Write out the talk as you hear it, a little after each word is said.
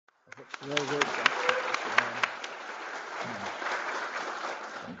Very good.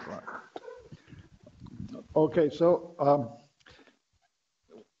 Okay, so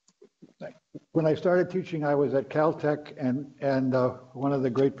when I started teaching, I was at Caltech, and one of the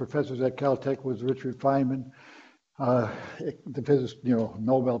great professors at Caltech was Richard Feynman, the physicist,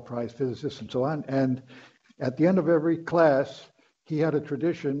 Nobel Prize physicist, and so on. And at the end of every class, he had a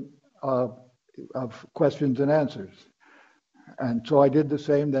tradition of questions and answers. And so I did the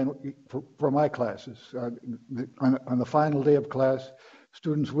same then for my classes. On the final day of class,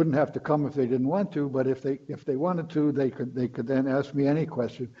 students wouldn't have to come if they didn't want to, but if they wanted to, they could then ask me any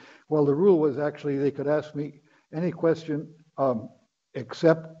question. Well, the rule was actually they could ask me any question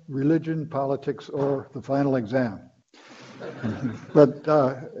except religion, politics, or the final exam. But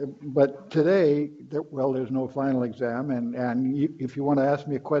today, there's no final exam, and if you want to ask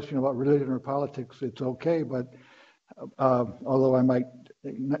me a question about religion or politics, it's okay. But although I might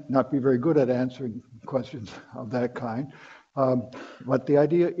not be very good at answering questions of that kind, but the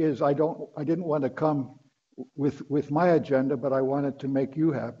idea is I didn't want to come with my agenda, but I wanted to make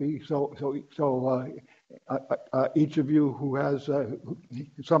you happy. So each of you who has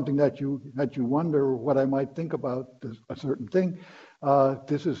something that you wonder what I might think about a certain thing,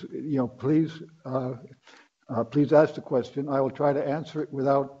 this is please ask the question. I will try to answer it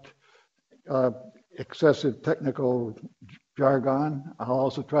without excessive technical jargon. I'll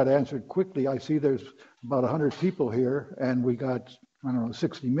also try to answer it quickly. I see there's about 100 people here, and we got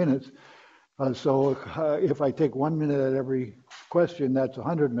 60 minutes. So if I take 1 minute at every question, that's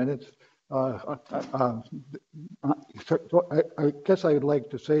 100 minutes. So I guess I would like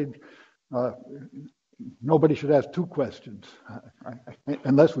to say nobody should ask two questions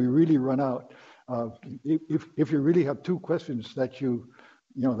unless we really run out. If you really have two questions that you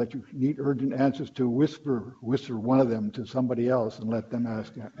need urgent answers to, whisper one of them to somebody else and let them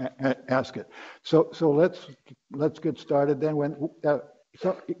ask it. So let's get started then.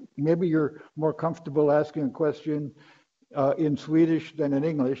 So maybe you're more comfortable asking a question in Swedish than in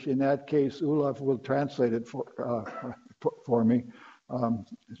English. In that case, Olaf will translate it for me.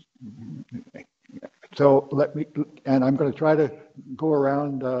 So and I'm going to try to go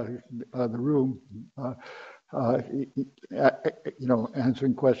around the room,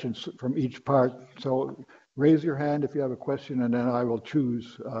 answering questions from each part. So raise your hand if you have a question, and then I will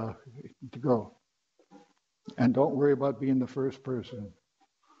choose to go. And don't worry about being the first person.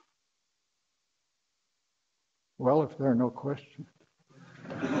 Well, if there are no questions.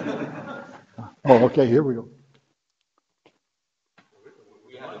 Oh, okay, here we go.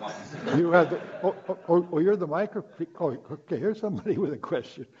 You have you're the microphone. Oh, okay, here's somebody with a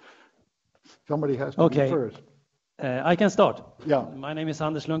question. Somebody has to be first. I can start. Yeah. My name is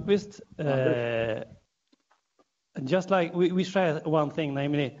Anders Lundqvist. Just like we share one thing,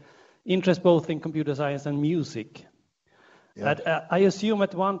 namely interest both in computer science and music. Yes. I assume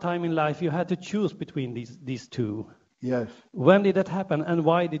at one time in life you had to choose between these two. Yes. When did that happen, and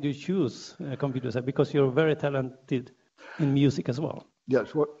why did you choose computer science? Because you're very talented in music as well.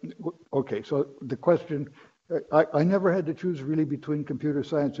 Yes. Well, okay. So the question, I never had to choose really between computer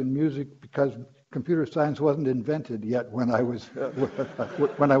science and music because computer science wasn't invented yet when I was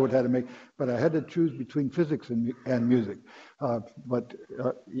when I would have to make. But I had to choose between physics and music. But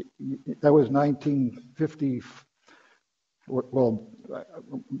that was 1950. Well,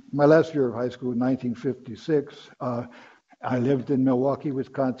 my last year of high school, 1956, I lived in Milwaukee,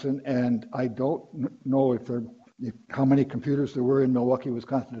 Wisconsin, and I don't know how many computers there were in Milwaukee,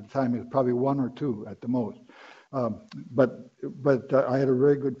 Wisconsin at the time. It was probably one or two at the most. But I had a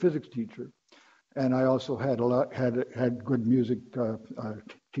very good physics teacher, and I also had had good music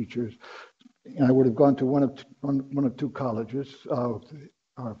teachers. And I would have gone to one of two colleges.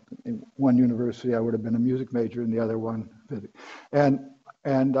 In one university, I would have been a music major, and the other one physics. And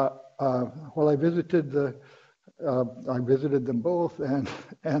while I visited them both, and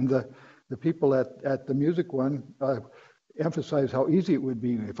the people at the music one emphasized how easy it would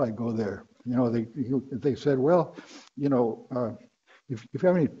be if I go there. They said, well, if you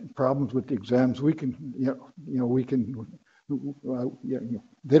have any problems with the exams, we can, we can.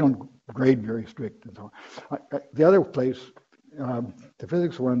 They don't grade very strict and so on. The other place. The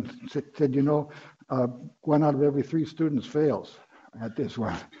physics one said, 1 out of every 3 students fails at this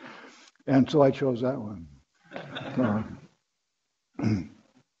one. And so I chose that one. I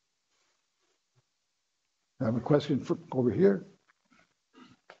have a question over here.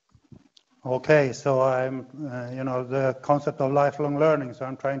 Okay, so I'm, the concept of lifelong learning, so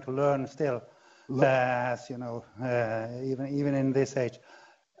I'm trying to learn still, as even in this age.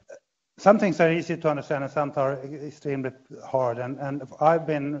 some things are easy to understand and some are extremely hard. And I've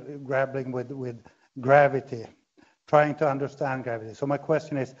been grappling with gravity, trying to understand gravity. So my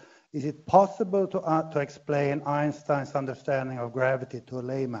question is it possible to explain Einstein's understanding of gravity to a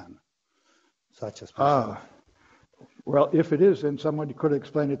layman, such as myself? Well, if it is, then somebody could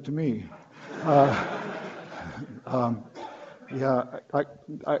explain it to me. Yeah,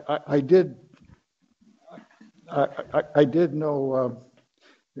 I did know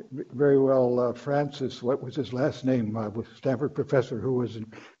very well Francis. What was his last name? Was Stanford professor who was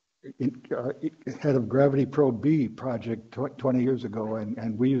head of Gravity Probe B project 20 years ago,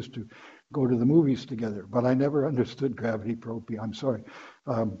 and we used to go to the movies together. But I never understood Gravity Probe B. I'm sorry,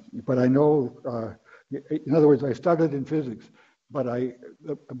 but I know. In other words, I started in physics, but I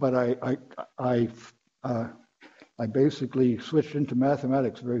basically switched into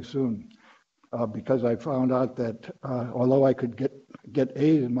mathematics very soon because I found out that although I could get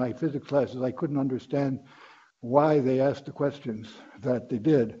A's in my physics classes, I couldn't understand why they asked the questions that they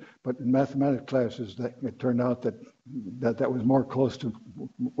did. But in mathematics classes, it turned out that was more close to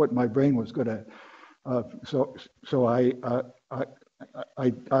what my brain was good at. So I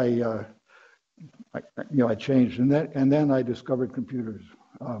changed, and then I discovered computers.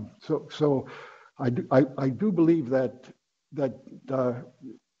 So I do believe that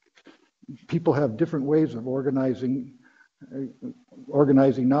people have different ways of organizing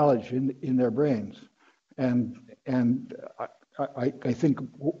knowledge in their brains, and I think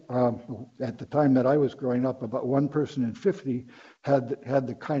at the time that I was growing up, about 1 person in 50 had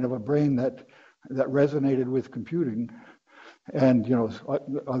the kind of a brain that resonated with computing. And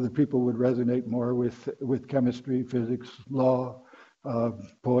other people would resonate more with chemistry, physics, law,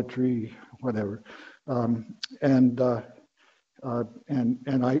 poetry, whatever. And I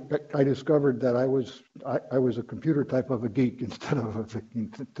discovered that I was a computer type of a geek instead of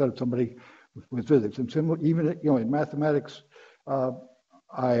somebody with physics. And even in mathematics,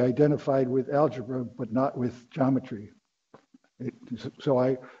 I identified with algebra but not with geometry. So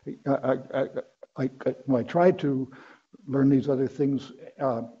I tried to learn these other things,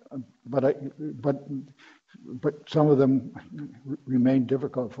 but some of them remain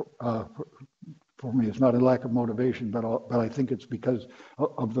difficult for me. It's not a lack of motivation, but I think it's because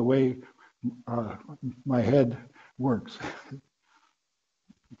of the way my head works.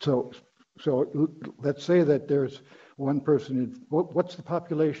 So let's say that there's 1 person. What's the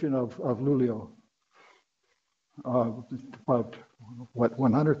population of Luleå? About what,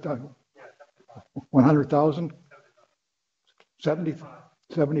 100,000? 100,000?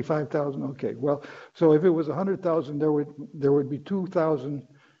 75,000. Okay. Well, so if it was 100,000, there would be 2,000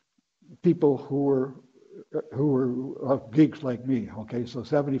 people who were geeks like me. Okay, so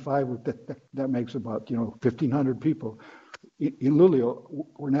 75. That makes about 1,500 people. In Luleå,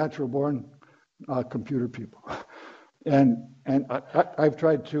 we're natural born computer people, and I've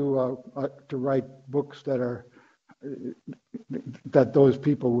tried to write books that those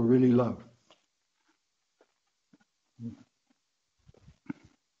people will really love.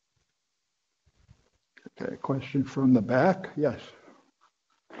 Okay, question from the back. Yes.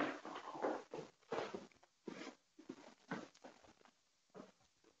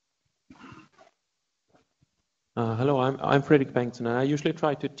 Hello, I'm Fredrik Bengtsson, and I usually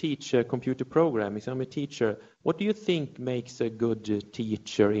try to teach computer programming. So I'm a teacher. What do you think makes a good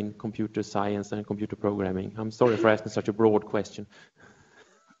teacher in computer science and computer programming? I'm sorry for asking such a broad question.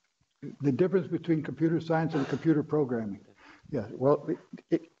 The difference between computer science and computer programming. Yeah, well,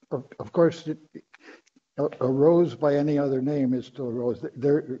 of course, a rose by any other name is still a rose.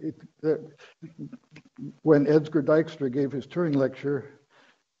 When Edsger Dijkstra gave his Turing lecture,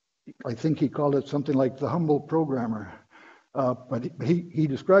 I think he called it something like the humble programmer. But he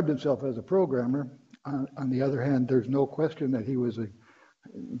described himself as a programmer. On the other hand, there's no question that he was an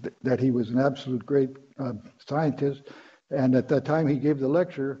absolute great scientist. And at that time he gave the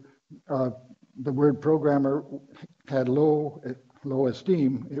lecture, the word programmer had low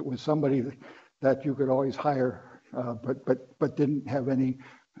esteem. It was somebody that you could always hire, but didn't have any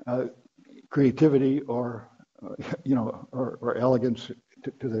creativity or elegance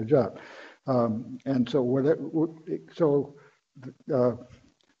to their job. And so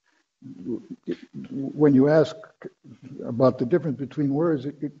when you ask about the difference between words,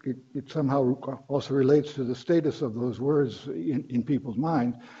 it somehow also relates to the status of those words in people's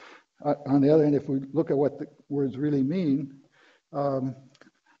minds. On the other hand, if we look at what the words really mean,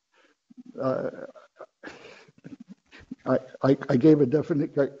 I gave a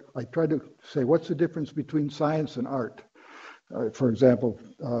definite. I tried to say, what's the difference between science and art, for example,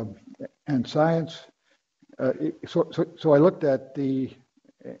 and science. So I looked at the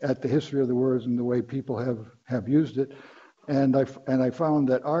at the history of the words and the way people have used it. And I found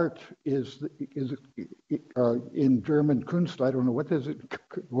that art is in German Kunst. I don't know what is it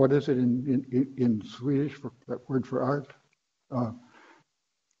in Swedish for that word for art.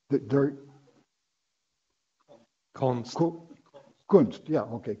 Konst. Kunst, yeah,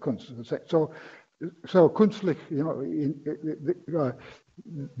 okay, Kunst. So kunstlich,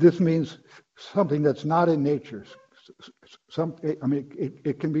 this means something that's not in nature.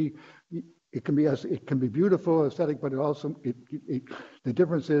 It can be beautiful, aesthetic, but it also the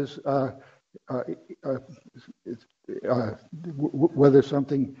difference is whether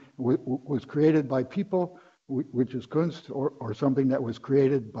something was created by people, which is Kunst, or something that was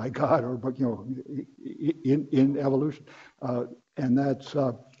created by God, or in evolution, and that's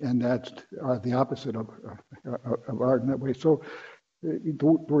the opposite of art in that way. So the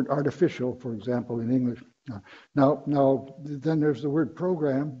word artificial, for example, in English. Now then there's the word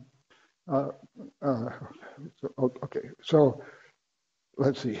program. So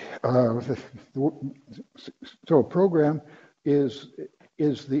let's see. So a program is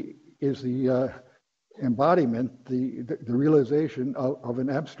the embodiment, the realization of an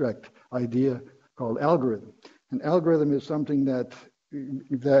abstract idea called algorithm. An algorithm is something that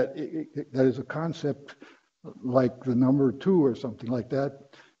is a concept like the number 2 or something like that.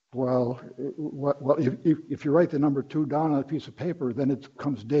 Well, if you write the number 2 down on a piece of paper, then it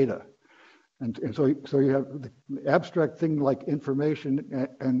becomes data. And so you have the abstract thing like information,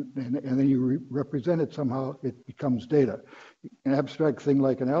 and then you represent it somehow, it becomes data. An abstract thing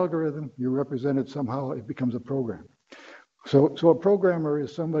like an algorithm, you represent it somehow, it becomes a program. So a programmer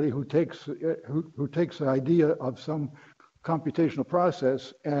is somebody who takes the idea of some computational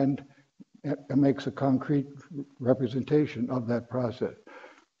process and makes a concrete representation of that process.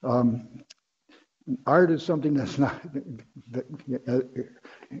 Art is something that's not.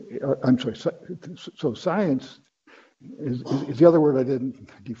 I'm sorry. So science is the other word I didn't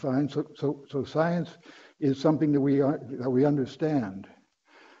define. So science is something that we understand,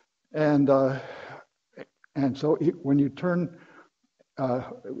 and so when you turn, I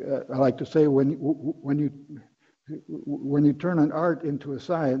like to say when you turn an art into a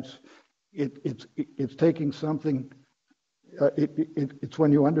science, it's taking something. It's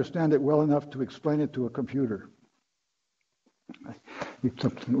when you understand it well enough to explain it to a computer.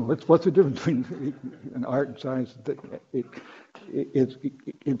 What's the difference between an art and science? It's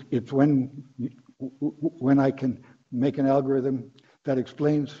when I can make an algorithm that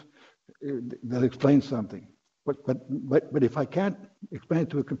explains something. But if I can't explain it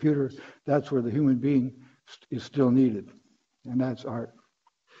to a computer, that's where the human being is still needed, and that's art.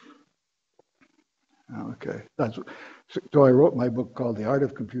 Okay, so I wrote my book called The Art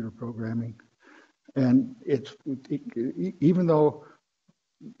of Computer Programming, and even though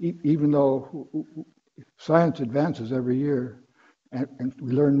science advances every year, and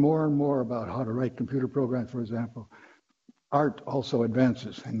we learn more and more about how to write computer programs, for example, art also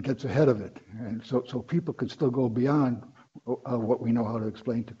advances and gets ahead of it, and so people can still go beyond what we know how to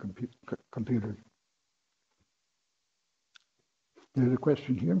explain to computers. There's a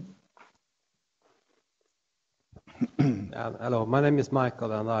question here. Hello, my name is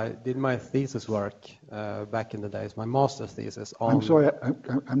Michael, and I did my thesis work back in the days, my master's thesis on... I'm sorry,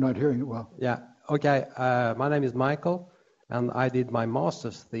 I'm not hearing it well. Yeah, okay, my name is Michael, and I did my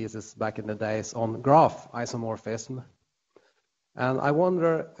master's thesis back in the days on graph isomorphism. And I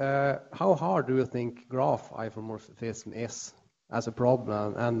wonder, how hard do you think graph isomorphism is as a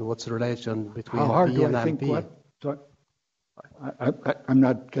problem, and what's the relation between P and MP? What? Sorry, I'm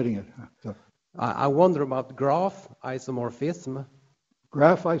not getting it. So. I wonder about graph isomorphism.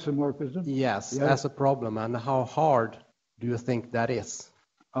 Graph isomorphism? Yes, as a problem, and how hard do you think that is?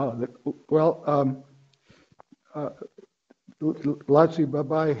 Latsi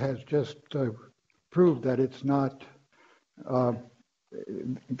Babai has just proved that it's not an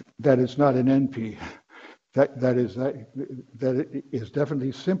NP. That it is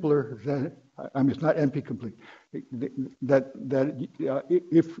definitely simpler than. I mean, it's not NP complete. If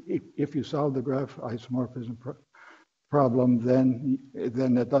you solve the graph isomorphism problem, then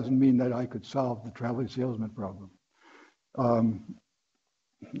that doesn't mean that I could solve the traveling salesman problem.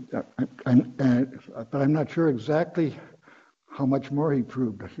 But I'm not sure exactly how much more he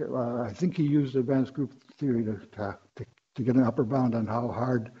proved. I think he used advanced group theory to get an upper bound on how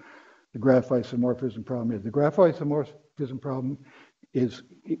hard the graph isomorphism problem is. The graph isomorphism problem is,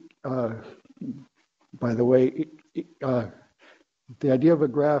 by the way, the idea of a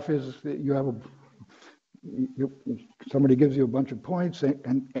graph is that you have somebody gives you a bunch of points,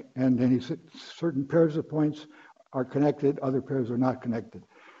 and then certain pairs of points are connected, other pairs are not connected.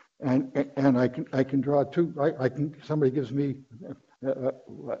 And I can draw two. Somebody gives me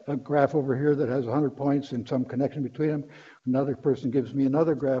a graph over here that has 100 points and some connection between them. Another person gives me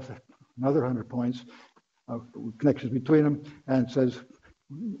another graph, another 100 points, connections between them, and says,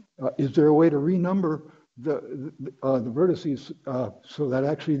 is there a way to renumber the vertices so that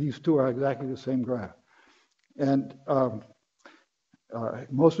actually these two are exactly the same graph? And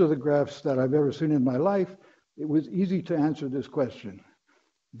most of the graphs that I've ever seen in my life, it was easy to answer this question.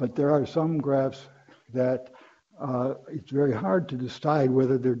 But there are some graphs that it's very hard to decide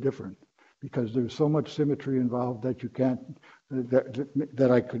whether they're different because there's so much symmetry involved that you can't, that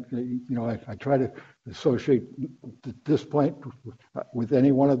I could, I try to associate this point with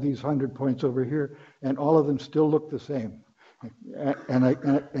any one of these 100 points over here, and all of them still look the same.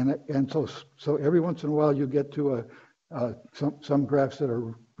 And so every once in a while you get to some graphs that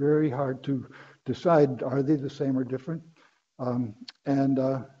are very hard to decide, are they the same or different?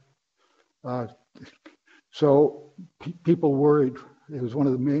 So people worried. It was one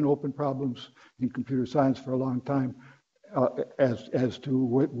of the main open problems in computer science for a long time, as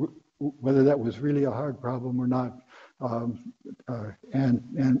to whether that was really a hard problem or not. And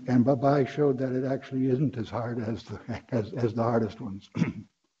Babai showed that it actually isn't as hard as the hardest ones.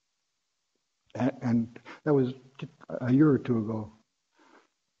 And that was a year or two ago.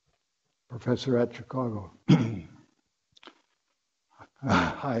 Professor at Chicago.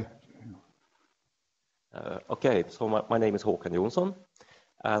 Hi. Okay, so my name is Håkan Jonsson,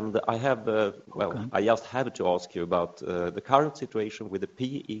 and I have, I just have to ask you about the current situation with the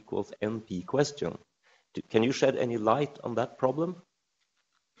P equals NP question. Can you shed any light on that problem?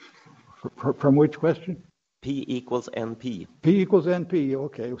 From which question? P equals NP. P equals NP,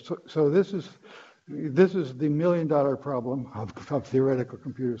 okay. So this is the million-dollar problem of theoretical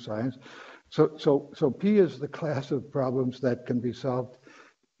computer science. So P is the class of problems that can be solved,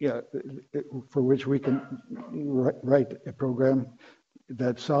 for which we can write a program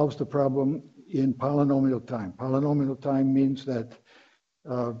that solves the problem in polynomial time. Polynomial time means that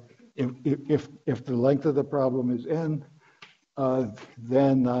if the length of the problem is n,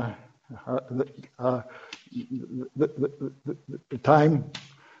 then the time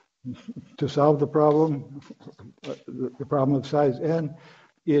to solve the problem of size n,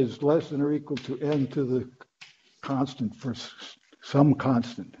 is less than or equal to n to the constant for some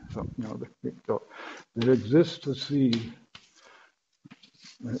constant. So, there exists a C,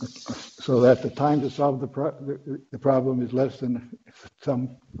 so that the time to solve the problem is less than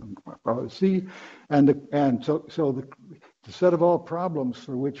some C, and so the set of all problems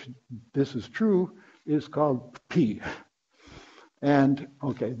for which this is true is called P. And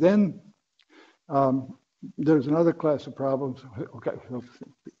okay, then there's another class of problems.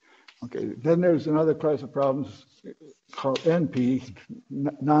 Okay. Then there's another class of problems called NP,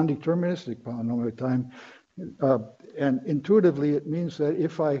 non-deterministic polynomial time, and intuitively it means that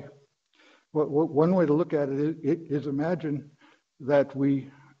if one way to look at it is imagine that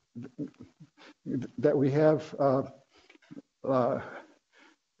we have a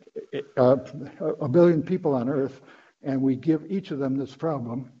billion people on Earth, and we give each of them this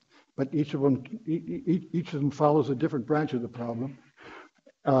problem, but each of them follows a different branch of the problem,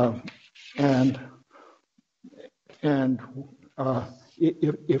 and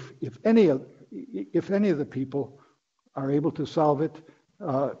if any of the people are able to solve it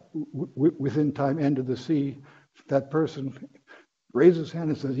within time n to the c, that person raises his hand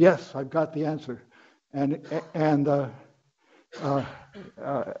and says, "Yes, I've got the answer," and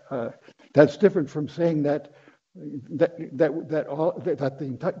that's different from saying that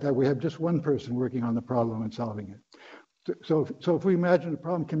we have just one person working on the problem and solving it. So if we imagine the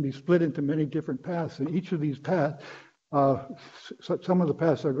problem can be split into many different paths, and each of these paths, some of the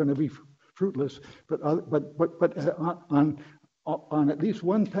paths are going to be fruitless, but on at least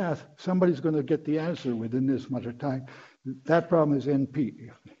one path, somebody's going to get the answer within this much of time. That problem is NP.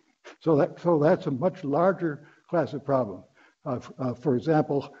 So that's a much larger class of problem. For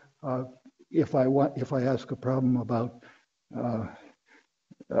example, if I ask a problem about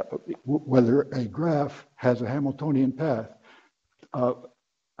whether a graph has a Hamiltonian path, a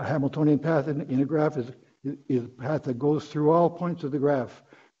Hamiltonian path in a graph is a path that goes through all points of the graph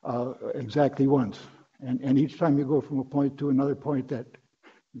exactly once, and each time you go from a point to another point that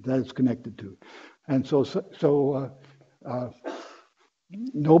it's connected to, and so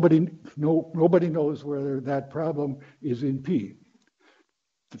nobody knows whether that problem is in P.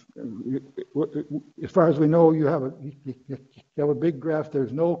 As far as we know, you have a big graph.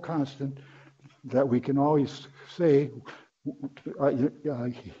 There's no constant that we can always say I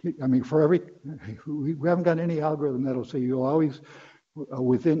mean, for every, we haven't got any algorithm that'll say you'll always,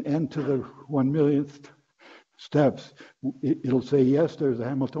 within n to the 1,000,000th steps, it'll say yes, there's a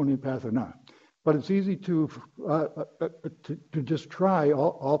Hamiltonian path or not. But it's easy to just try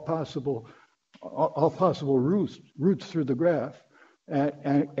all possible routes through the graph,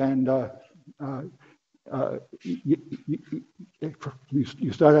 and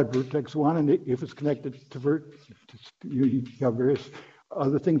you start at vertex 1, and if it's connected to you have various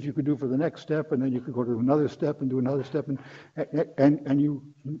other things you could do for the next step, and then you could go to another step and do another step, and you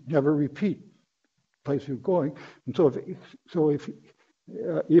never repeat the place you're going. And so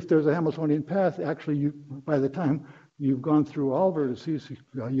if there's a Hamiltonian path, actually, by the time you've gone through all vertices,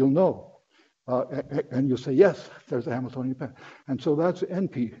 you'll know. And you'll say, yes, there's a Hamiltonian path. And so that's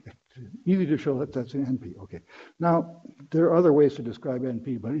NP. It's easy to show that that's an NP. Okay. Now, there are other ways to describe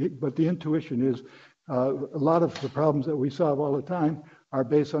NP, but the intuition is a lot of the problems that we solve all the time are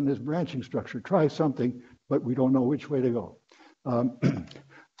based on this branching structure. Try something, but we don't know which way to go.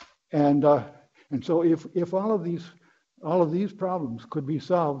 And so if all of these problems could be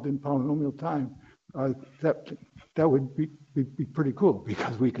solved in polynomial time, that would be pretty cool,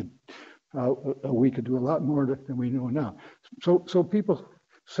 because we could do a lot more than we know now. So people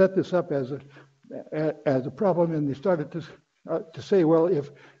set this up as a problem, and they started to say, well,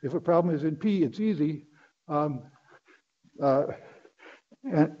 if a problem is in P, it's easy. And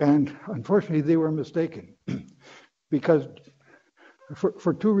unfortunately, they were mistaken, because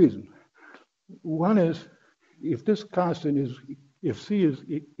for two reasons. One is, if this constant if C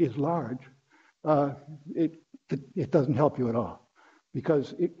is large, it doesn't help you at all,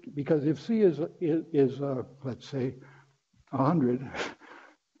 because if C is let's say 100,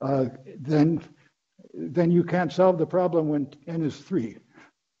 then you can't solve the problem when n is 3.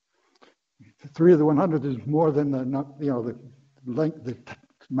 3 to the 100 is more than the length, the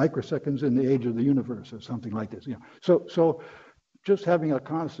microseconds in the age of the universe, or something like this. So just having a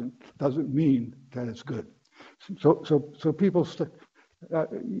constant doesn't mean that it's good. So people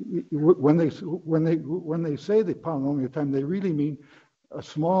when they say the polynomial time, they really mean a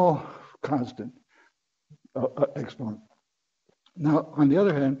small constant exponent. Now, on the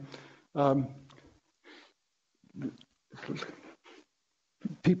other hand,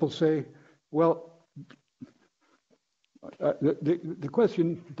 people say, well, the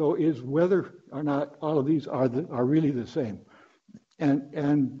question though is whether or not all of these are really the same,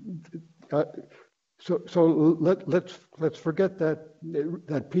 so let's forget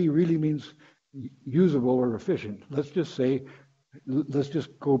that P really means usable or efficient. Let's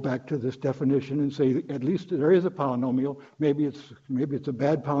just go back to this definition and say at least there is a polynomial. Maybe it's a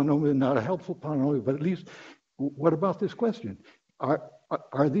bad polynomial, not a helpful polynomial, but at least what about this question?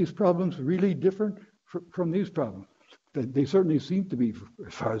 Are these problems really different from these problems? They certainly seem to be,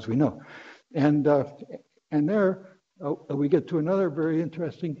 as far as we know. And there we get to another very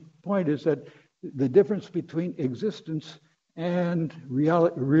interesting point, is that the difference between existence and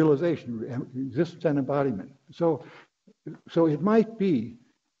realization, existence and embodiment. So it might be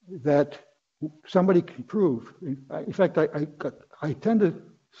that somebody can prove, in fact, I tend to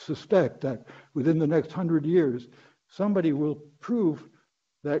suspect that within the next 100 years, somebody will prove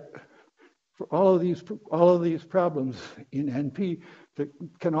that for all of these problems in NP that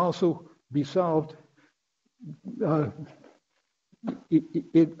can also be solved. They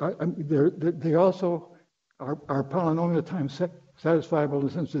also are polynomial time satisfiable in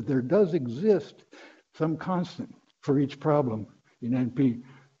the sense that there does exist some constant for each problem in NP.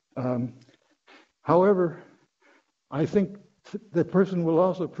 However, I think the person will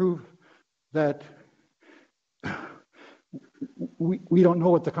also prove that we don't know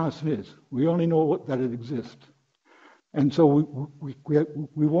what the constant is. We only know that it exists. And so we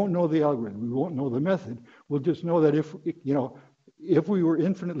won't know the algorithm. We won't know the method. We'll just know that if we were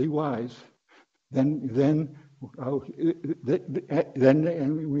infinitely wise, then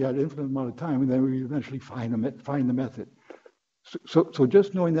we had infinite amount of time, and then we eventually find the method. So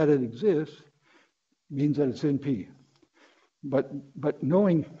just knowing that it exists means that it's in P. But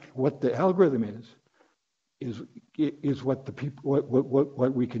knowing what the algorithm is what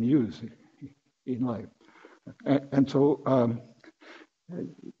we can use in life. And so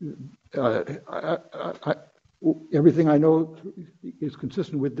everything I know is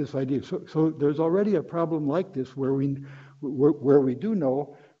consistent with this idea. So there's already a problem like this where we do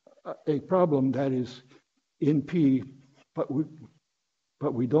know a problem that is in P, but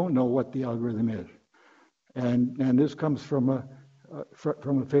we don't know what the algorithm is. And this comes from a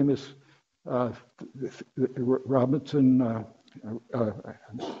famous Robinson.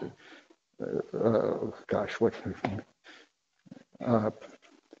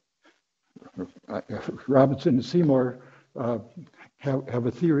 Robinson and Seymour have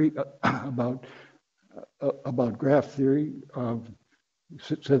a theory about graph theory.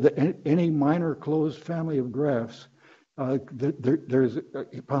 So that any minor closed family of graphs, there's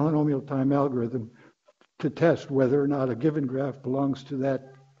a polynomial time algorithm to test whether or not a given graph belongs to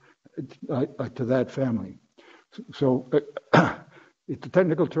that family. So it's a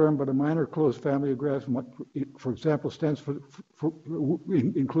technical term, but a minor closed family of graphs, for example,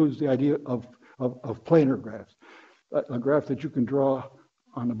 includes the idea of planar graphs, a graph that you can draw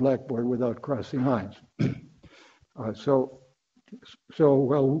on the blackboard without crossing lines.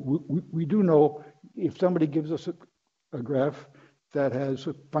 We do know if somebody gives us a graph that has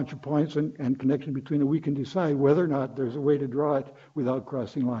a bunch of points and connection between it, we can decide whether or not there's a way to draw it without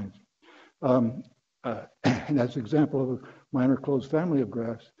crossing lines. And that's an example of a minor closed family of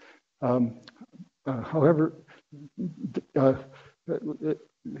graphs. However,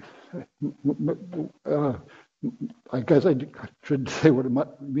 I guess I should say what it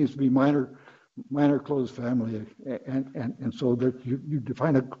means to be minor closed family, and so that you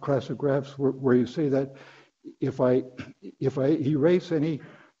define a class of graphs where you say that if I erase any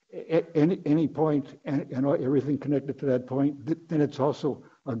point and everything connected to that point, then it's also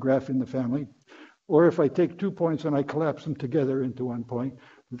a graph in the family. Or if I take 2 points and I collapse them together into 1 point,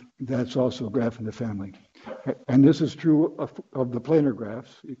 that's also a graph in the family. And this is true of the planar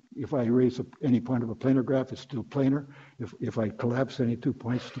graphs. If I erase any point of a planar graph, it's still planar. If I collapse any 2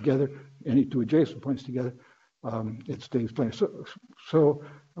 points together, any 2 adjacent points together, it stays planar.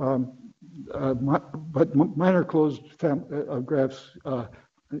 But minor closed graphs,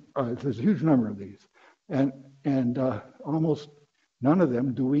 there's a huge number of these, and almost none of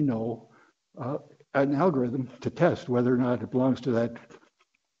them do we know an algorithm to test whether or not it belongs to that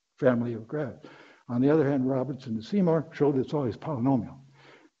family of graphs. On the other hand, Robinson and Seymour showed it's always polynomial.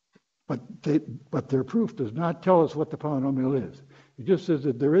 But their proof does not tell us what the polynomial is. It just says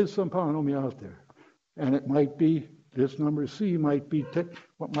that there is some polynomial out there. And it might be, this number C might be 10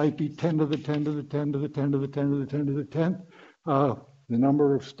 to the 10 to the 10 to the 10 to the 10 to the 10 to the 10. The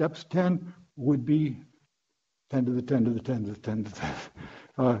number of steps 10 would be 10 to the 10 to the 10 to the 10 to the 10.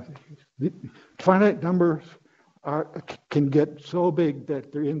 Finite numbers can get so big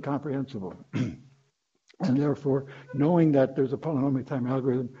that they're incomprehensible. And therefore, knowing that there's a polynomial time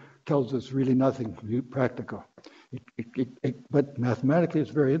algorithm tells us really nothing practical. But mathematically, it's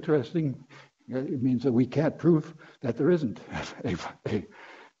very interesting. It means that we can't prove that there isn't okay.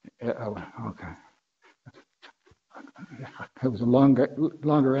 It was a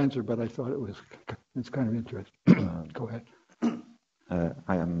longer answer, but I thought it's kind of interesting. Go ahead.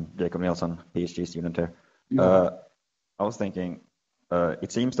 I am Jacob Nielsen, PhD student here. I was thinking,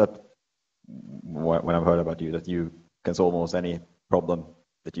 it seems that when I've heard about you, that you can solve almost any problem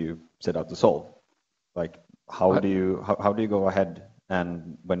that you set out to solve. Like, how do you go ahead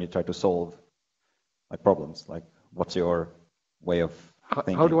and when you try to solve like problems, like what's your way of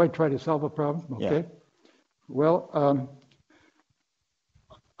thinking? How do I try to solve a problem? Okay. Yeah. Well,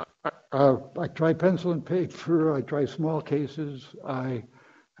 I try pencil and paper. I try small cases. I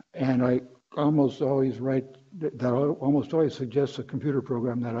almost always write. That almost always suggests a computer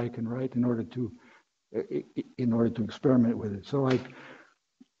program that I can write in order to experiment with it. So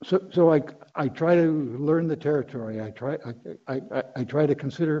I try to learn the territory. I try to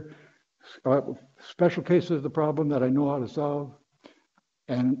consider special cases of the problem that I know how to solve,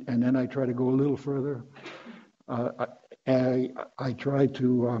 and then I try to go a little further. I try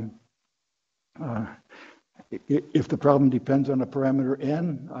to if the problem depends on a parameter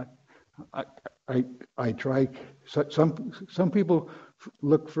n, I try. Some people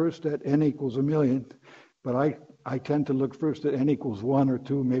look first at n equals 1,000,000, but I tend to look first at n equals 1 or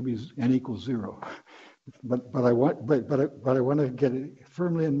 2, maybe n equals 0. But I want to get it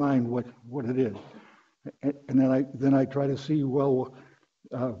firmly in mind what it is, and then I try to see, well,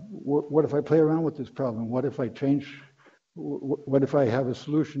 what if I play around with this problem? What if I change? What if I have a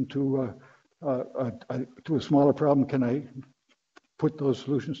solution to a smaller problem? Can I put those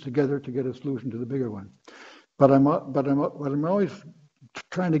solutions together to get a solution to the bigger one? But I'm always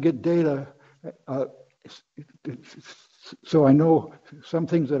trying to get data, so I know some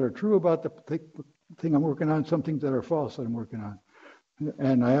things that are true about the thing I'm working on, some things that are false that I'm working on,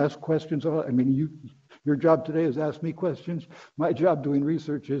 and I ask questions. I mean, your job today is ask me questions. My job doing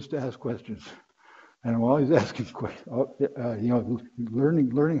research is to ask questions, and I'm always asking questions.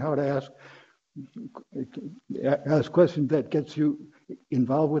 Learning how to ask questions that gets you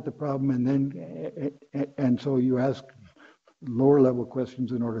involved with the problem, and so you ask lower level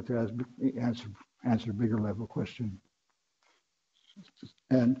questions in order to answer bigger level questions.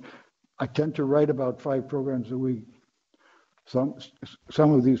 And I tend to write about 5 programs a week. Some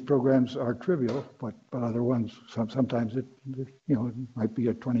of these programs are trivial, but other ones, sometimes it might be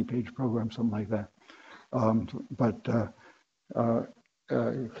a 20-page program, something like that.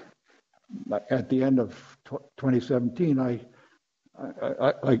 At the end of 2017, I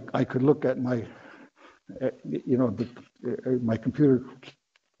could look at my my computer.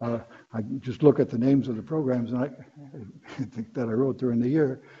 I just look at the names of the programs and that I wrote during the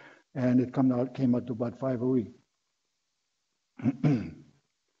year, and it came out to about 5 a week.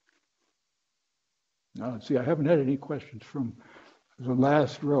 Now, let's see, I haven't had any questions from the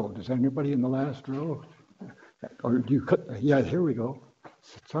last row. Does anybody in the last row? Or do you? Yeah, here we go.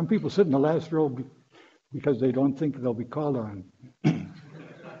 Some people sit in the last row because they don't think they'll be called on.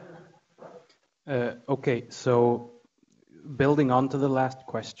 Okay, so building on to the last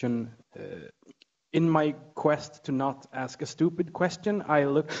question, in my quest to not ask a stupid question, I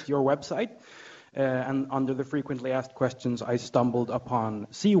looked at your website, and under the frequently asked questions, I stumbled upon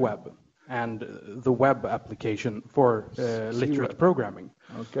CWeb and the web application for literate programming.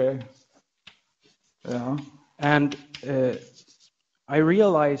 Okay. Yeah. And I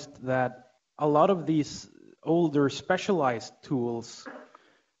realized that a lot of these older specialized tools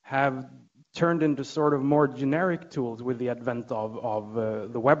have turned into sort of more generic tools with the advent of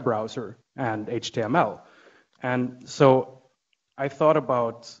the web browser and HTML. And so I thought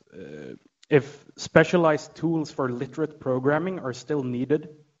about if specialized tools for literate programming are still needed,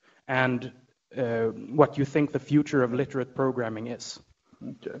 and what you think the future of literate programming is.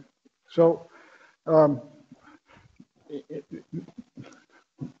 Okay. So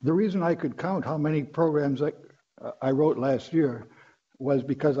the reason I could count how many programs I wrote last year was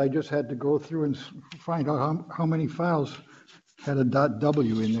because I just had to go through and find out how many files had a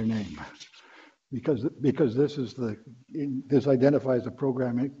 .w in their name, because this identifies a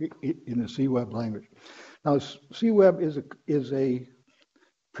program in the CWeb language. Now, CWeb is a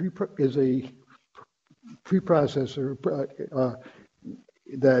preprocessor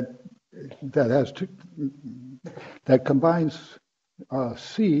that combines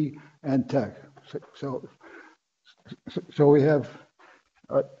C and TeX. So we have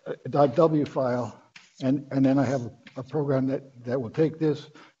a .w file, and then I have a program that will take this.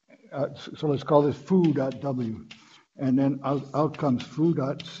 So let's call this foo.w, and then out comes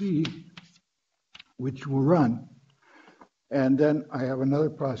foo.c, which will run. And then I have another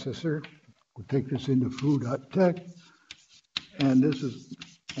processor. We'll take this into foo.tex, and this is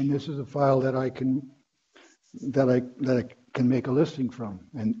a file that I can make a listing from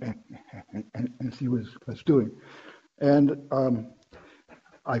and see what's doing. And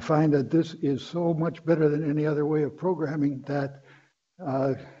I find that this is so much better than any other way of programming that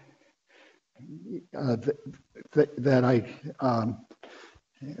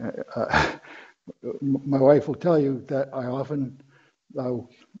my wife will tell you that I often will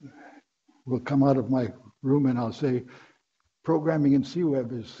come out of my room and I'll say, programming in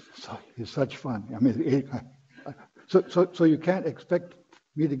CWeb is such fun. I mean, so you can't expect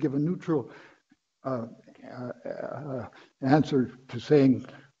me to give a neutral answer to saying,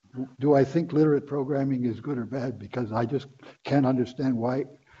 do I think literate programming is good or bad? Because I just can't understand why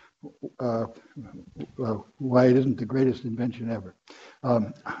it isn't the greatest invention ever.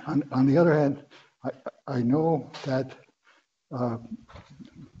 On the other hand, I know that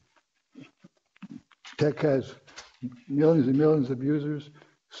tech has millions and millions of users.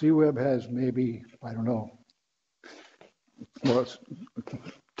 CWeb has maybe, I don't know, well,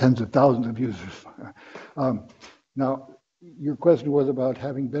 tens of thousands of users. Now, your question was about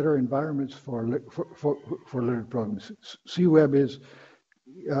having better environments for literate programs. CWeb is,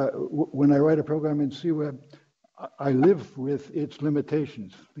 when I write a program in CWeb, I live with its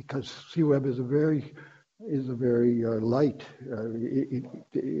limitations because CWeb is a very light.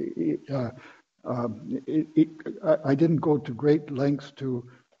 I didn't go to great lengths to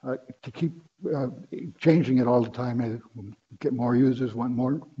keep changing it all the time. I get more users, want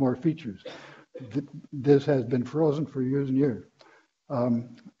more features. This has been frozen for years and years.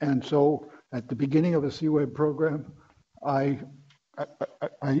 And so at the beginning of a CWeb program, I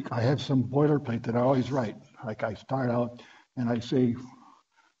have some boilerplate that I always write. Like I start out and I say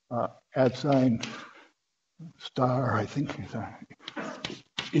 @ star, I think is an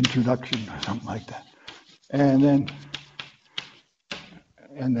introduction or something like that. And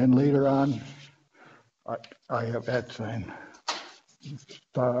then later on, I have @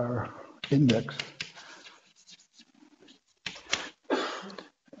 star index.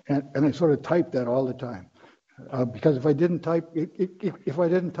 And I sort of type that all the time. Because if I didn't type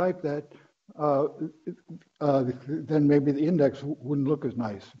that, then maybe the index wouldn't look as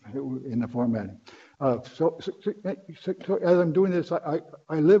nice in the formatting. So as I'm doing this, I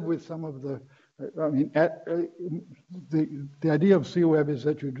live with some of the. I mean, the idea of CWeb is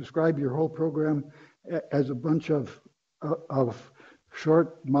that you describe your whole program as a bunch of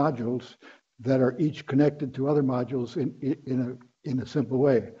short modules that are each connected to other modules in a simple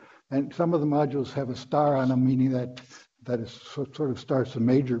way. And some of the modules have a star on them, meaning that it sort of starts a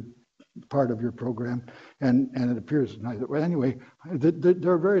major part of your program, and it appears nice. Well, anyway,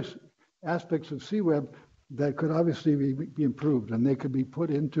 there are various aspects of CWeb that could obviously be improved, and they could be put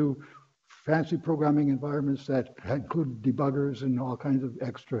into fancy programming environments that include debuggers and all kinds of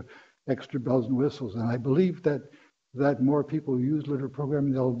extra bells and whistles. And I believe that more people use literate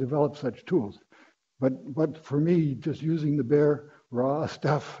programming, they'll develop such tools. But for me, just using the bare raw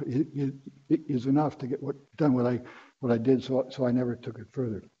stuff is enough to get done what I did. So I never took it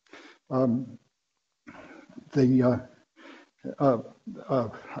further. I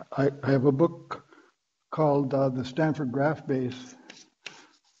have a book called The Stanford Graph Base,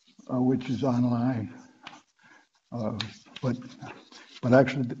 which is online, but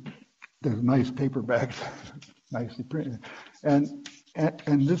actually there's nice paperbacks, nicely printed, and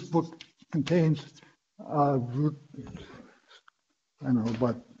this book contains I don't know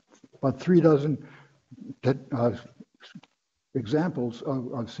about 36 examples of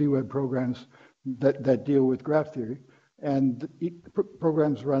CWeb programs that deal with graph theory, and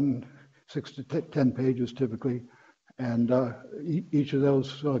programs run 6 to 10 pages typically. And each of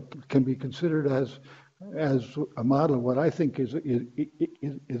those can be considered as a model of what I think is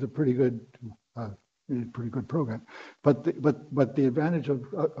a pretty good program. But the advantage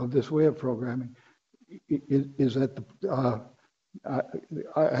of this way of programming is that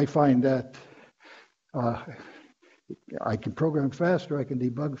I find that I can program faster, I can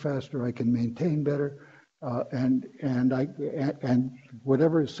debug faster, I can maintain better, and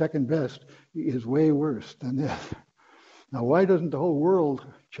whatever is second best is way worse than this. Now, why doesn't the whole world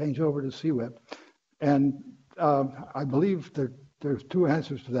change over to CWeb? And I believe there's two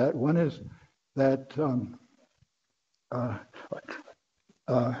answers to that. One is that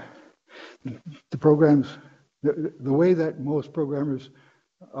the programs, the way that most programmers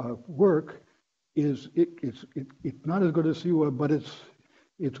work is it's not as good as CWeb, but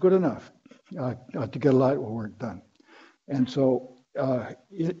it's good enough to get a lot of work done. And so,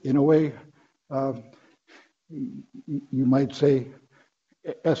 in a way, you might say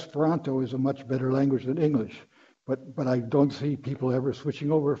Esperanto is a much better language than English, but I don't see people ever switching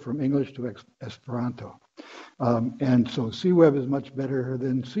over from English to Esperanto. And so CWeb is much better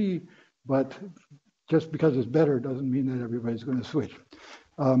than C, but just because it's better doesn't mean that everybody's going to switch.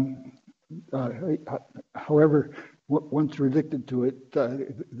 However, once you're addicted to it,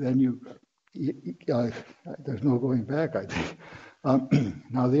 then there's no going back, I think.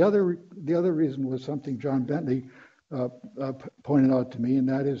 Now, the other reason was something John Bentley pointed out to me, and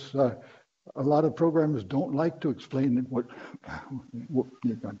that is a lot of programmers don't like to explain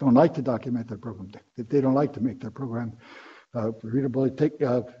don't like to document their program. They don't like to make their program readable.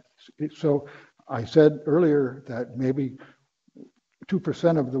 So I said earlier that maybe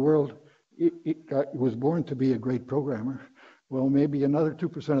 2% of the world was born to be a great programmer. Well, maybe another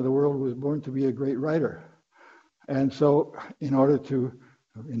 2% of the world was born to be a great writer. And so in order to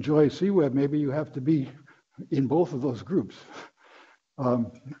enjoy CWeb, maybe you have to be in both of those groups.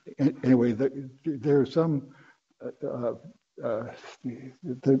 Anyway, there's some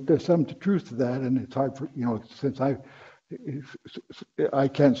truth to that, and it's hard for, since I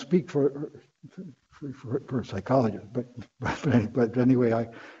can't speak for psychologists, but anyway,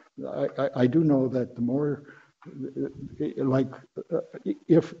 I do know that the more,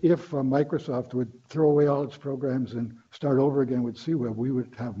 if Microsoft would throw away all its programs and start over again with CWeb, we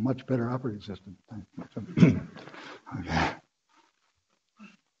would have much better operating system. Okay.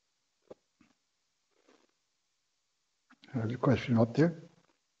 There's a question up there.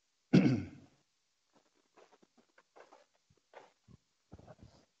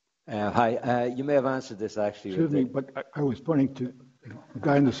 Hi, you may have answered this actually. Excuse me, but I was pointing to the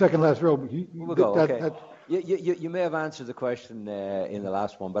guy in the second last row. You may have answered the question in the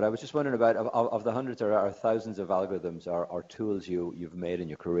last one, but I was just wondering about, of the hundreds or thousands of algorithms or tools you've made in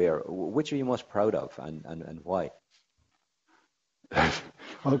your career, which are you most proud of, and why?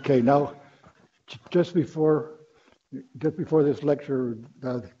 Okay, now, just before this lecture,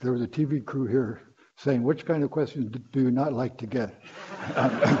 there was a TV crew here saying, "Which kind of questions do you not like to get?"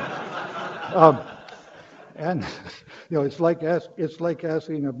 And it's like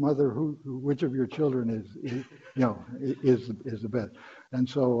asking a mother which of your children is the best. And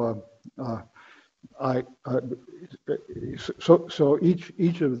so so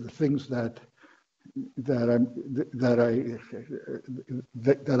each of the things that I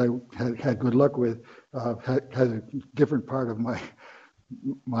had good luck with has a different part of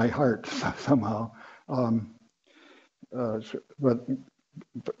my heart somehow.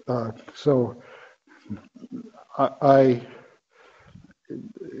 So I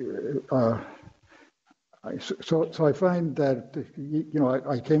find that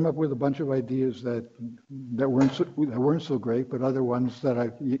I came up with a bunch of ideas that weren't so great, but other ones that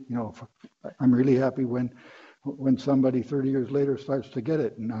I'm really happy when somebody 30 years later starts to get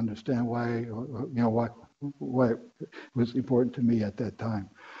it and understand why it was important to me at that time.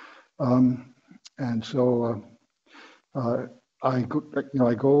 And so I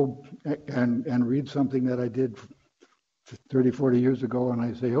go and read something that I did 30, 40 years ago, and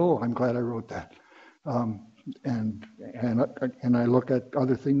I say, oh, I'm glad I wrote that. And I look at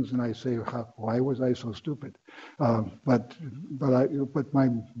other things and I say, why was I so stupid? But my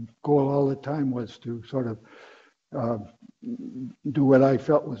goal all the time was to sort of do what I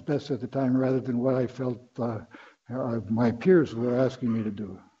felt was best at the time, rather than what I felt my peers were asking me to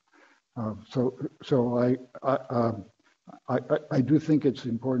do. So I do think it's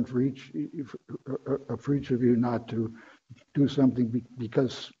important for each of you not to do something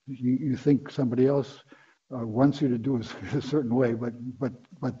because you think somebody else wants you to do it a certain way, but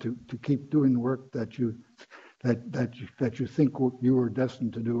to keep doing the work that you think you were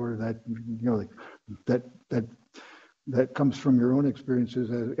destined to do, or that comes from your own experiences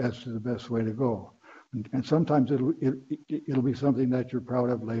as to the best way to go. And sometimes it'll be something that you're proud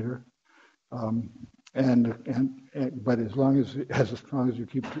of later. But as long as you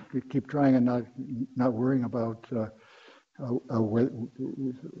keep trying and not worrying about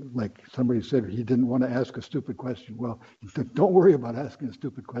like somebody said, he didn't want to ask a stupid question. Well, don't worry about asking a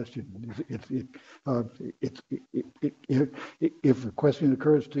stupid question. If a question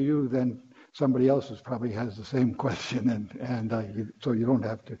occurs to you, then somebody else probably has the same question, so you don't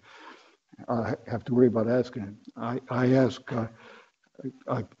have to worry about asking it.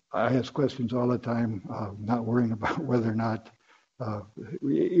 I ask questions all the time, not worrying about whether or not.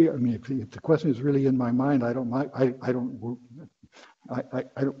 If the question is really in my mind, I don't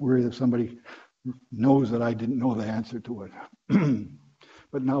worry that somebody knows that I didn't know the answer to it.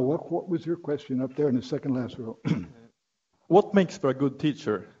 But now, what was your question up there in the second last row? What makes for a good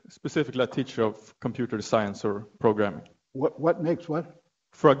teacher, specifically a teacher of computer science or programming? What makes what?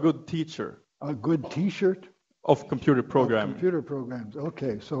 For a good teacher. A good T-shirt? Of computer programming. Computer programs.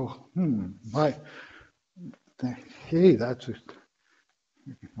 Okay, so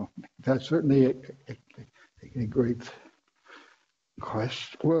that's certainly a great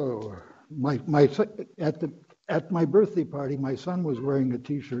question. Whoa, at my birthday party, my son was wearing a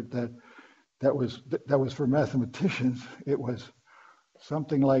T-shirt that was for mathematicians. It was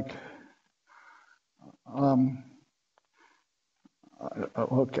something like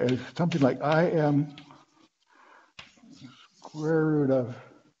I am square root of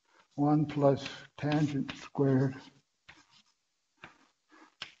 1 plus tangent squared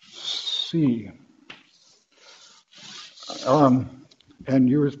C. And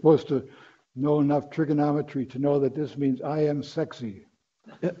you were supposed to know enough trigonometry to know that this means I am sexy.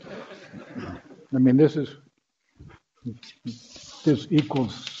 This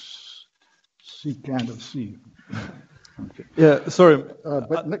equals secant of C. Okay. Yeah, sorry.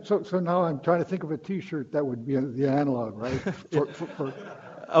 So now I'm trying to think of a T-shirt that would be the analog, right?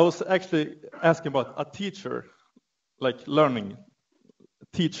 I was actually asking about a teacher, like learning.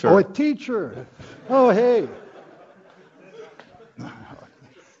 Teacher. Oh, a teacher. Oh, hey.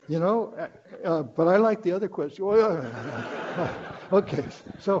 But I like the other question. Okay,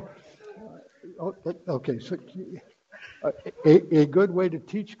 so a good way to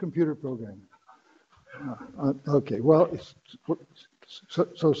teach computer programming. Okay, well,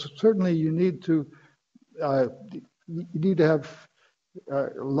 so certainly you need to have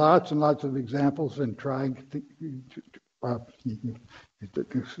lots and lots of examples and trying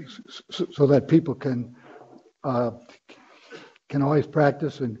so that people can always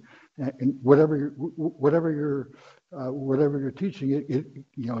practice and whatever you're teaching,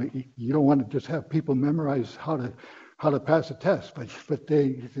 you don't want to just have people memorize how to pass a test, but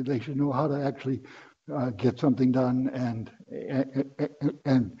they should know how to actually get something done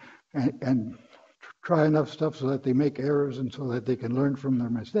and try enough stuff so that they make errors and so that they can learn from their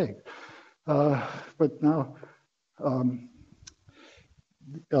mistakes. But now,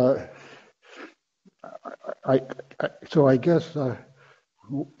 I guess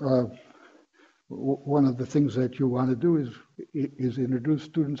one of the things that you want to do is introduce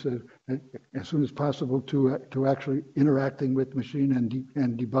students as soon as possible to actually interacting with machine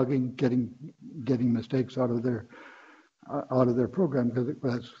and debugging, getting mistakes out of their program,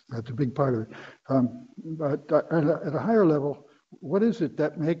 because that's a big part of it. But at a higher level, what is it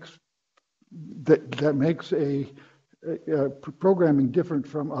that makes a programming different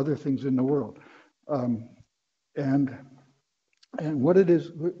from other things in the world? And what it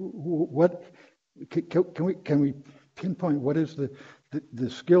is, what can we pinpoint what is the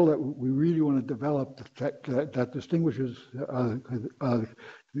skill that we really want to develop that distinguishes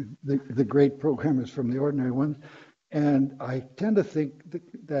the great programmers from the ordinary ones? And I tend to think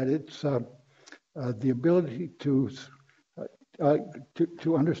that it's the ability to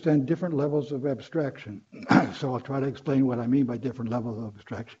understand different levels of abstraction. So I'll try to explain what I mean by different levels of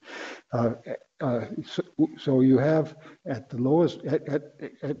abstraction. So you have at the lowest,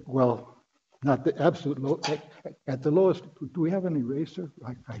 well, not the absolute low, at the lowest. Do we have an eraser?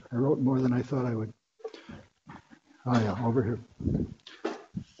 I wrote more than I thought I would. Oh yeah, over here.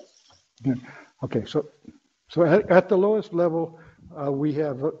 Yeah. Okay, so at the lowest level, we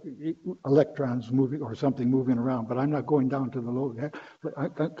have electrons moving or something moving around, but I'm not going down to the low.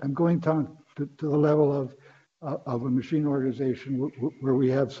 I'm going down to the level of a machine organization where we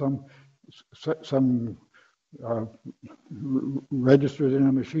have some registers in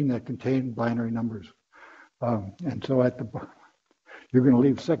a machine that contain binary numbers, and so you're going to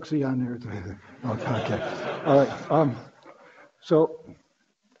leave sexy on there. Okay. All right. So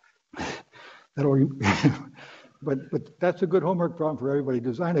that'll. But that's a good homework problem for everybody.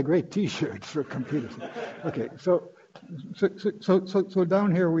 Design a great T-shirt for computers. Okay, so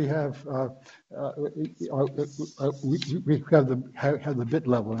down here we have we have the bit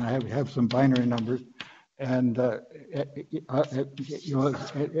level, and I have some binary numbers, and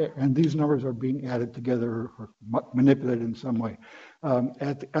and these numbers are being added together or manipulated in some way.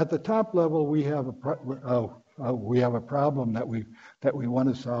 At the top level, we have a problem that we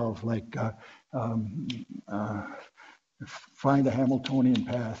want to solve, like find a Hamiltonian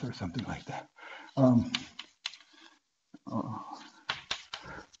path or something like that.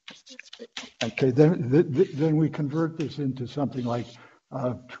 Okay, then we convert this into something like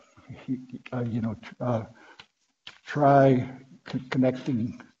try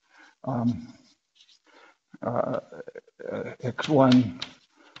connecting x1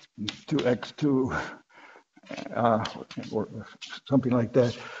 to x2 or something like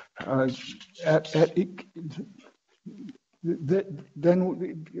that. Then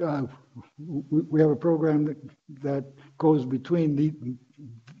we have a program that goes between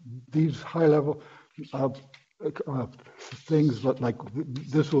these high-level things, like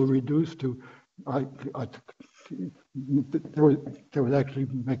this will reduce to. There was actually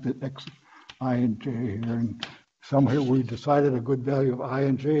make the x, I, and j here, and somewhere we decided a good value of I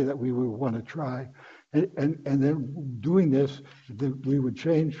and j that we would want to try. And then doing this, we would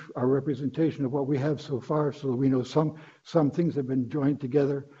change our representation of what we have so far, so that we know some things have been joined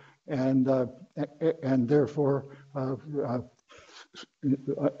together, and therefore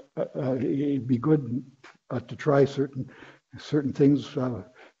it'd be good to try certain things. I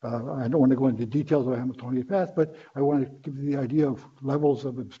don't want to go into details of Hamiltonian path, but I want to give you the idea of levels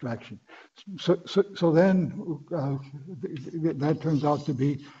of abstraction. So then that turns out to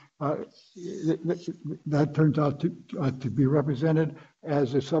be. That turns out to be represented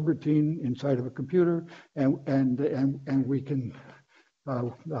as a subroutine inside of a computer, and we can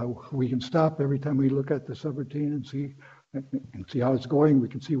stop every time we look at the subroutine and see how it's going. We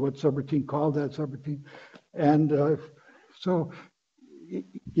can see what subroutine called that subroutine, and so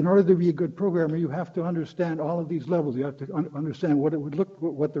in order to be a good programmer, you have to understand all of these levels. You have to understand what it would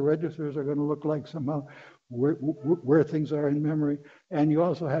what the registers are going to look like somehow, where things are in memory, and you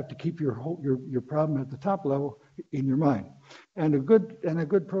also have to keep your problem at the top level in your mind. And a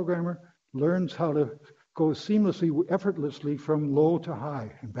good programmer learns how to go seamlessly, effortlessly from low to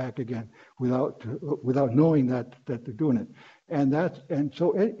high and back again without knowing that they're doing it. And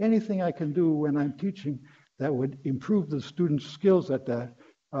so anything I can do when I'm teaching that would improve the student's skills at that,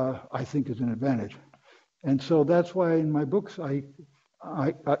 I think is an advantage. And so that's why in my books I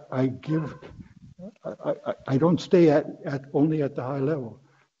don't stay at only at the high level,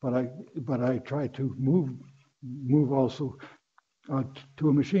 but I try to move also to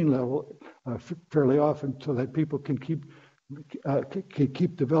a machine level fairly often, so that people can keep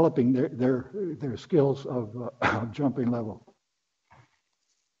developing their skills of jumping level.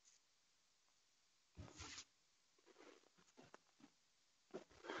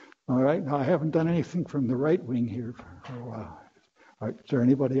 All right, now I haven't done anything from the right wing here for a while. All right, is there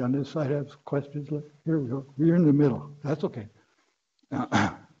anybody on this side have questions? Here we go. You're in the middle. That's okay.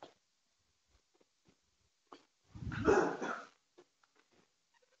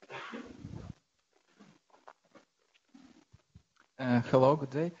 Hello,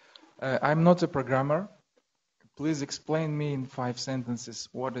 good day. I'm not a programmer. Please explain me in 5 sentences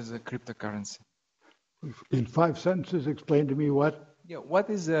what is a cryptocurrency. In 5 sentences, explain to me what? Yeah,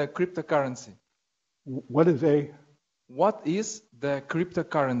 what is a cryptocurrency? What is a? What is the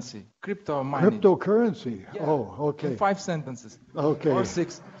cryptocurrency? Crypto money. Cryptocurrency. Yeah. Oh, okay. In 5 sentences. Okay. Or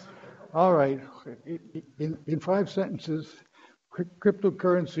 6. All right. In 5 sentences,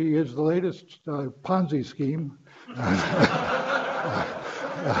 cryptocurrency is the latest Ponzi scheme.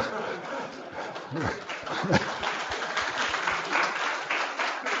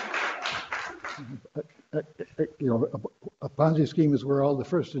 You know, a Ponzi scheme is where all the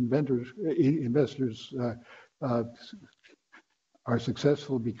first investors are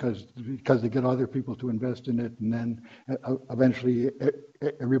successful because they get other people to invest in it, and then eventually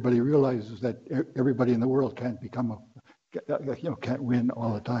everybody realizes that everybody in the world can't can't win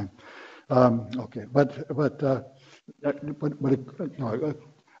all the time. Okay, but a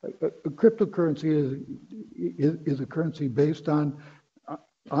cryptocurrency is a currency based on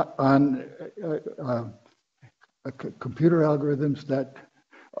computer algorithms that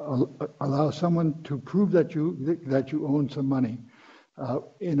allow someone to prove that you own some money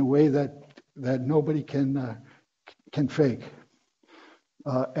in a way that nobody can fake.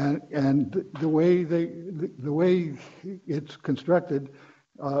 And the way it's constructed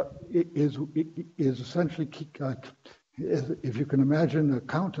is essentially, if you can imagine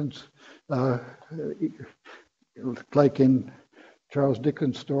accountants, like in Charles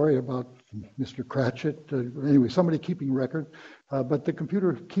Dickens' story about Mr. Cratchit. Anyway, somebody keeping record, but the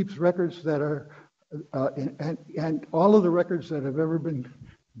computer keeps records that are, and all of the records that have ever been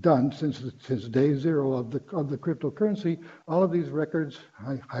done since day zero of the cryptocurrency. All of these records,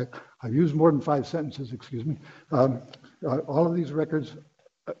 I've used more than 5 sentences. Excuse me. All of these records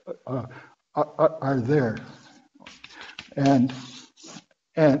are there, and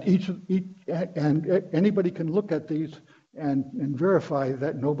anybody can look at these and verify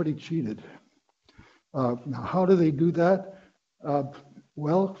that nobody cheated. Now, how do they do that?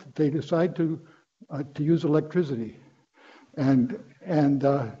 Well, they decide to use electricity, and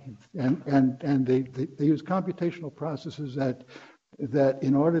they use computational processes that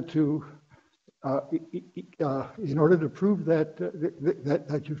in order to prove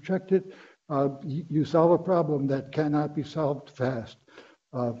that you've checked it, you solve a problem that cannot be solved fast,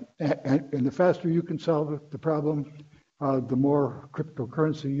 and the faster you can solve the problem, the more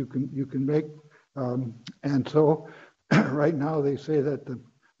cryptocurrency you can make. And so right now they say that the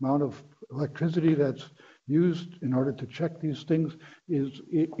amount of electricity that's used in order to check these things is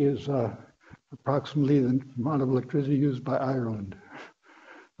approximately the amount of electricity used by Ireland.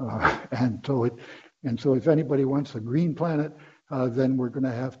 And so if anybody wants a green planet, then we're going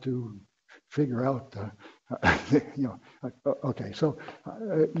to have to figure out, okay. So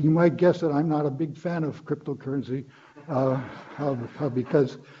you might guess that I'm not a big fan of cryptocurrency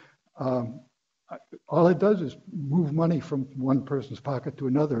because all it does is move money from one person's pocket to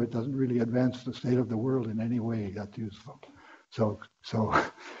another. It doesn't really advance the state of the world in any way that's useful.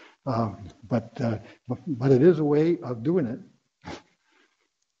 But it is a way of doing it.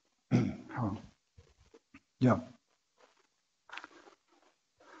 Yeah.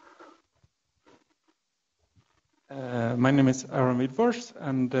 My name is Aaron Widfors,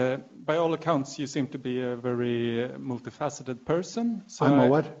 and by all accounts, you seem to be a very multifaceted person. So I'm a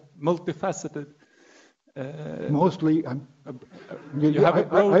what? Multifaceted. Mostly, you have a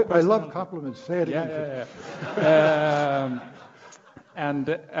broad I love compliments. Say it again. Yeah.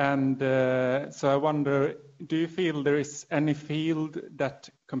 So I wonder, do you feel there is any field that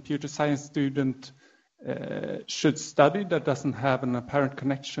computer science student should study that doesn't have an apparent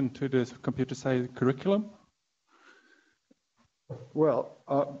connection to the computer science curriculum? Well,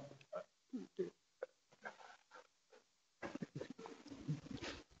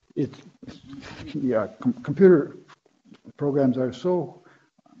 computer programs are so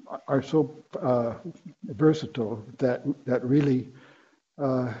versatile that really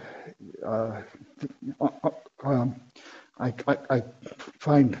I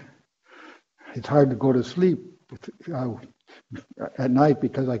find it's hard to go to sleep at night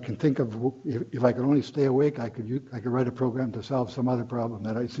because I can think of, if I could only stay awake, I could write a program to solve some other problem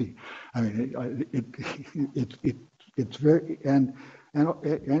that I see. I mean, it's very and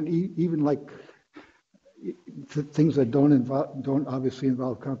even like things that don't obviously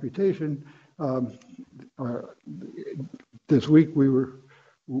involve computation, this week we were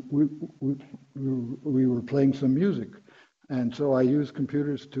playing some music, and so I use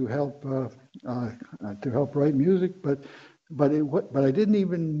computers to help write music. But I didn't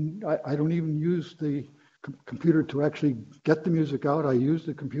even I don't even use the computer to actually get the music out. I use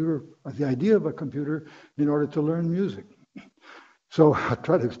the computer, the idea of a computer, in order to learn music. So I'll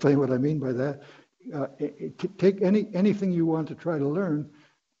try to explain what I mean by that. Take anything you want to try to learn.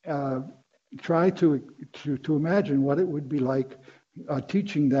 Try to imagine what it would be like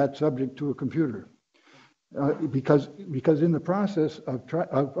teaching that subject to a computer, because in the process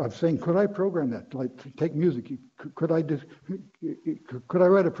of saying, could I program that? Like take music, could I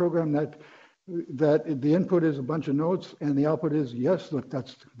write a program that the input is a bunch of notes and the output is yes, look,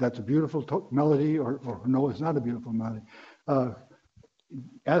 that's a beautiful melody, or no, it's not a beautiful melody.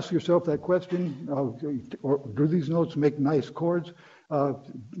 Ask yourself that question, or do these notes make nice chords?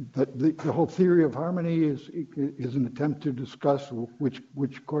 The whole theory of harmony is an attempt to discuss which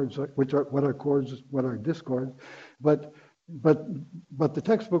chords, what are chords, what are discords, but the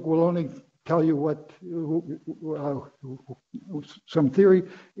textbook will only tell you what some theory.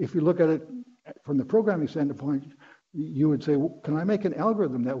 If you look at it from the programming standpoint, you would say, well, can I make an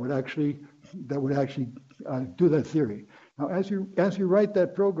algorithm that would actually do that theory? Now, as you write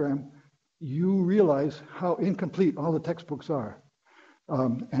that program, you realize how incomplete all the textbooks are.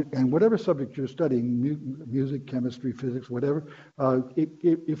 And whatever subject you're studying, music, chemistry, physics, whatever,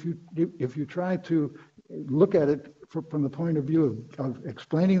 if you try to look at it from the point of view of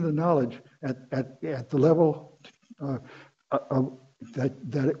explaining the knowledge at the level that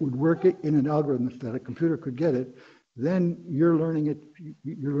it would work in an algorithm, that a computer could get it, then you're learning it.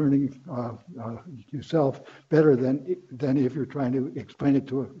 You're learning yourself better than if you're trying to explain it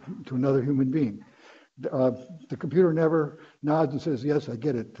to another human being. The computer never nods and says, "Yes, I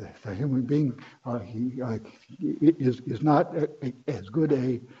get it." The human being is not as good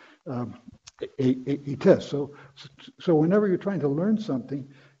a test. So whenever you're trying to learn something,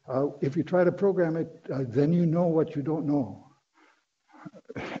 if you try to program it, then you know what you don't know.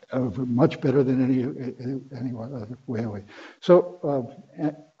 Much better than any other way. So,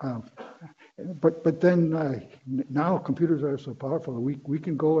 but then now computers are so powerful that we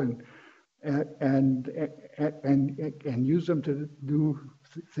can go and use them to do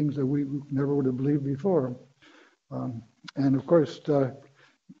things that we never would have believed before. And of course,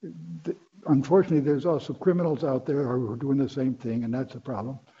 unfortunately, there's also criminals out there who are doing the same thing, and that's a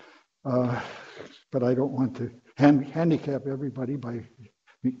problem. But I don't want to handicap everybody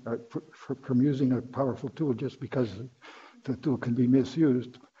from using a powerful tool just because the tool can be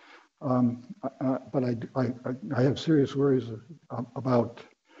misused. But I have serious worries about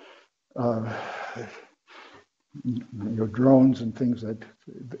drones and things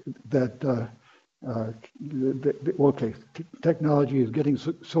technology is getting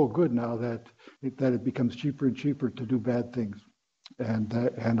so good now that it becomes cheaper and cheaper to do bad things, and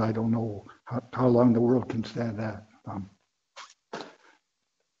I don't know how long the world can stand that.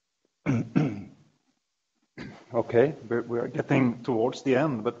 Okay, we're getting towards the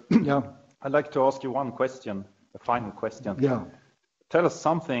end, but yeah, I'd like to ask you one question, a final question. Yeah. Tell us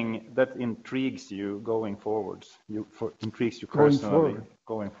something that intrigues you going forwards. Intrigues you personally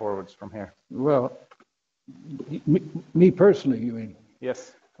going forwards from here. Well, me personally, you mean?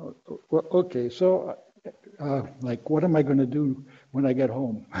 Yes. Well, okay. So, like, what am I going to do when I get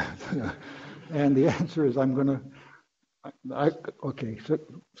home? And the answer is, I'm going to.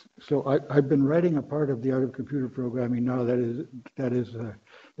 So I've been writing a part of the art of computer programming now that is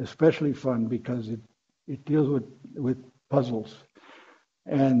especially fun because it deals with puzzles,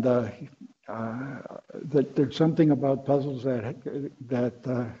 and that there's something about puzzles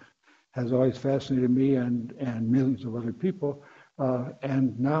that has always fascinated me and millions of other people,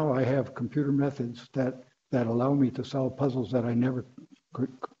 and now I have computer methods that allow me to solve puzzles that I never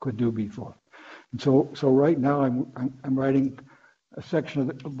could do before. And so right now I'm writing a section of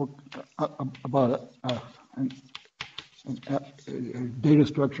the book about a data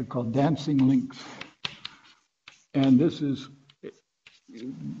structure called dancing links, and this is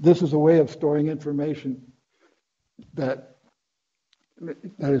a way of storing information that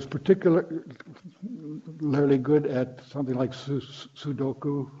is particularly good at something like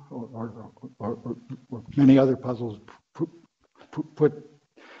Sudoku or many other puzzles.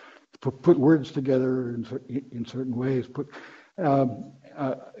 Put words together in certain ways.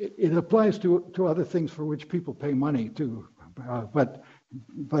 It applies to other things for which people pay money too. But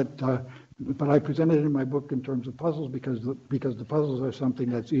I present it in my book in terms of puzzles because the puzzles are something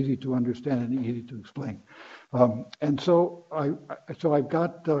that's easy to understand and easy to explain. And so I've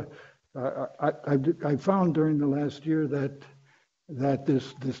got I found during the last year that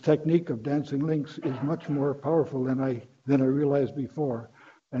this technique of dancing links is much more powerful than I realized before,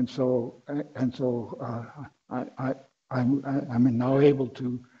 and so I'm now able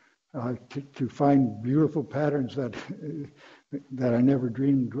to find beautiful patterns that I never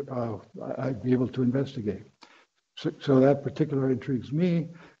dreamed I'd be able to investigate. So that particular intrigues me,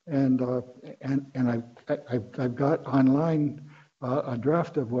 and I've got online a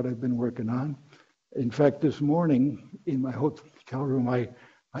draft of what I've been working on. In fact, this morning in my hotel room, I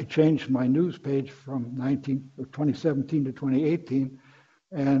changed my news page from 2017 to 2018,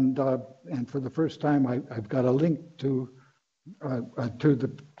 and for the first time I've got a link to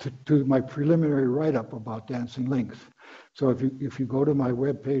my preliminary write-up about dancing links. So if you go to my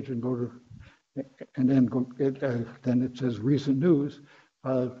web page and then it says recent news,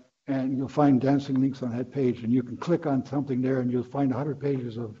 and you'll find dancing links on that page, and you can click on something there, and you'll find 100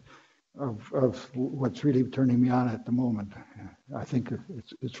 pages of what's really turning me on at the moment. I think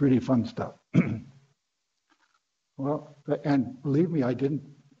it's really fun stuff. Well, and believe me, I didn't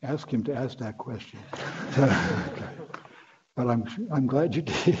ask him to ask that question, but I'm glad you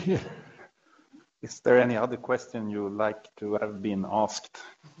did. Is there any other question you would like to have been asked?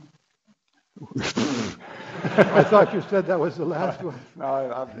 I thought you said that was the last one. No,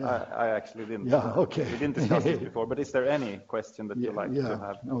 I actually didn't. Yeah, okay. We didn't discuss this before, but is there any question that you like to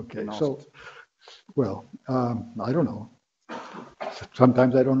have been asked? So, well, I don't know.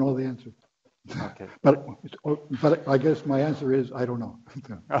 Sometimes I don't know the answer. Okay. But I guess my answer is I don't know.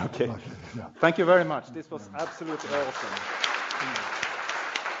 Okay. Yeah. Thank you very much. This was absolutely awesome.